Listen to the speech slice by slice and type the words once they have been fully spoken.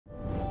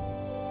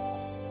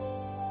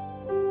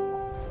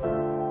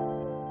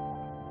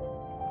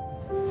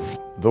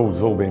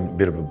It's all been a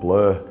bit of a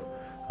blur,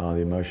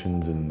 the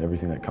emotions and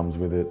everything that comes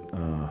with it.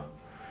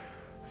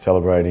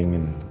 Celebrating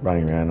and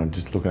running around. I'm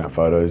just looking at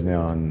photos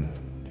now and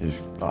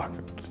just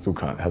still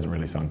hasn't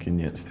really sunk in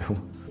yet still.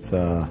 It's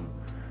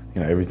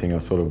everything I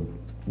sort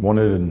of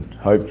wanted and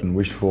hoped and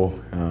wished for.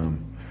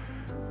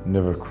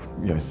 Never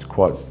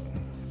quite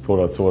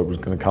thought it was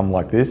going to come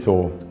like this,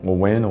 or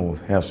when, or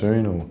how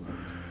soon,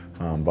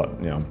 but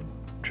I'm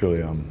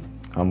truly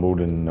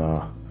humbled and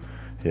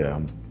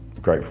I'm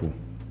grateful.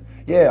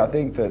 Yeah, I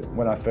think that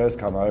when I first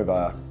come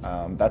over,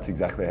 that's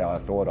exactly how I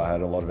thought. I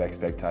had a lot of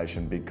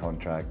expectation, big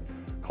contract.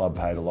 Club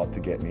paid a lot to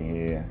get me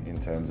here in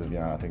terms of,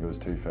 I think it was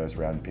 2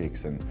 first-round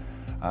picks, and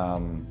I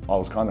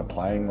was kind of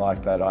playing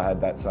like that. I had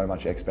that so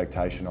much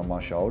expectation on my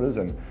shoulders,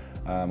 and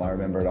I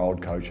remember an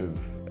old coach of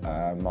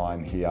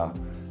mine here,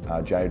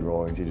 Jade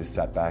Rawlings, he just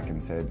sat back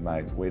and said,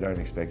 mate, we don't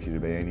expect you to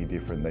be any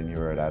different than you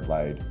were at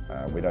Adelaide.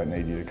 We don't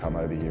need you to come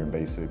over here and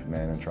be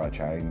Superman and try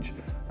change,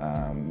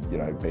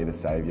 be the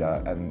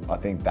saviour. And I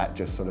think that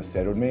just sort of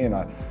settled me. And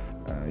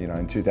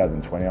in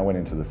 2020, I went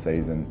into the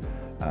season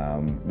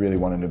really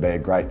wanting to be a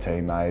great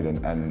teammate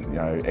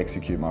and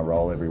execute my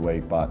role every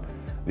week. But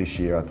this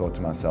year I thought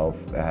to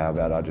myself, how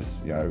about I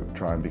just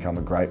try and become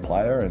a great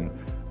player? And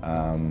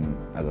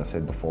as I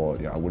said before,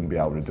 I wouldn't be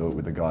able to do it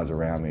with the guys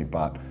around me,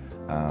 but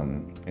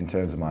in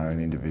terms of my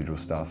own individual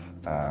stuff,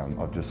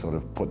 I've just sort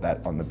of put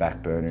that on the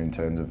back burner in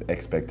terms of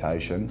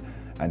expectation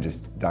and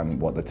just done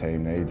what the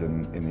team needs,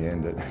 and in the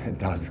end it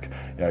does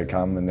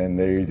come, and then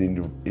there is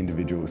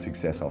individual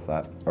success off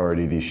that.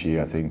 Already this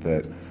year I think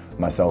that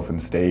myself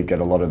and Steve get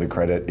a lot of the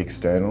credit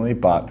externally,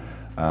 but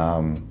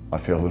I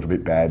feel a little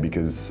bit bad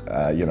because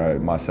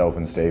myself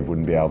and Steve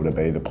wouldn't be able to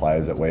be the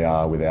players that we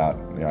are without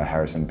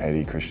Harrison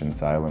Petty, Christian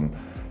Salem,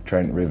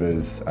 Trent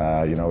Rivers.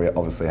 We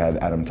obviously had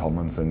Adam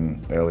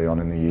Tomlinson early on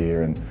in the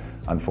year and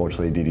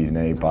unfortunately did his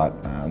knee, but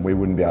we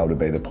wouldn't be able to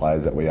be the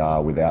players that we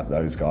are without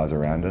those guys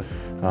around us.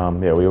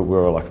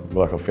 We're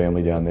like a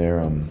family down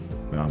there.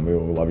 We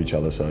all love each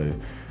other, so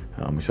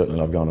we certainly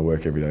love going to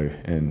work every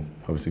day and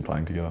obviously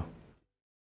playing together.